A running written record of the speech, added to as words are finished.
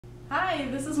Hi,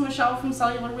 this is Michelle from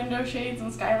Cellular Window Shades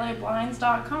and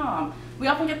SkylightBlinds.com. We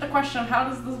often get the question, how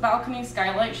does this balcony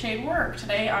skylight shade work?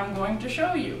 Today I'm going to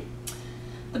show you.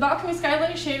 The balcony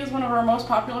skylight shade is one of our most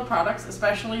popular products,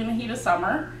 especially in the heat of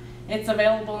summer. It's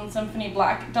available in Symphony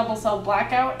Black, double cell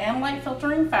blackout, and light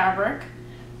filtering fabric.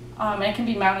 It can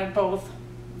be mounted both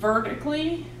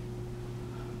vertically,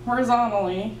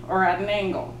 horizontally, or at an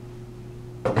angle.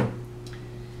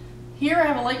 Here I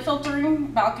have a light filtering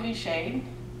balcony shade.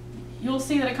 You'll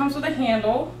see that it comes with a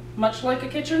handle, much like a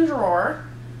kitchen drawer.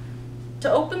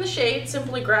 To open the shade,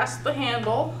 simply grasp the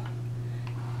handle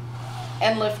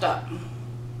and lift up.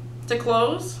 To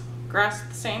close, grasp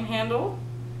the same handle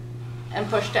and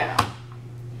push down.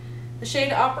 The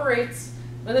shade operates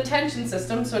with a tension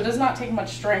system, so it does not take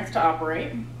much strength to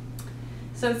operate.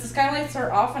 Since the skylights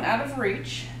are often out of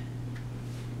reach,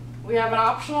 we have an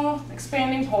optional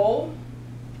expanding pole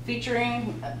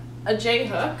featuring a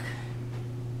J-hook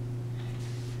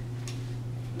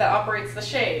that operates the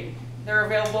shade. They're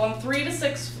available in 3 to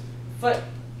 6 foot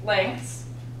lengths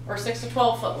or 6 to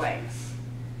 12 foot lengths.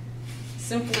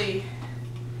 Simply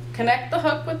connect the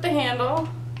hook with the handle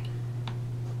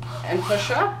and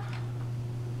push up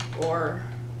or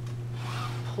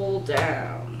pull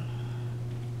down.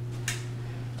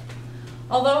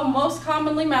 Although most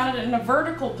commonly mounted in a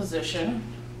vertical position,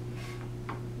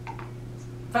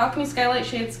 balcony skylight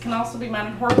shades can also be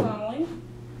mounted horizontally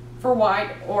for wide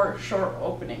or short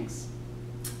openings.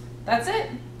 That's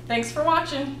it. Thanks for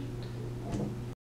watching.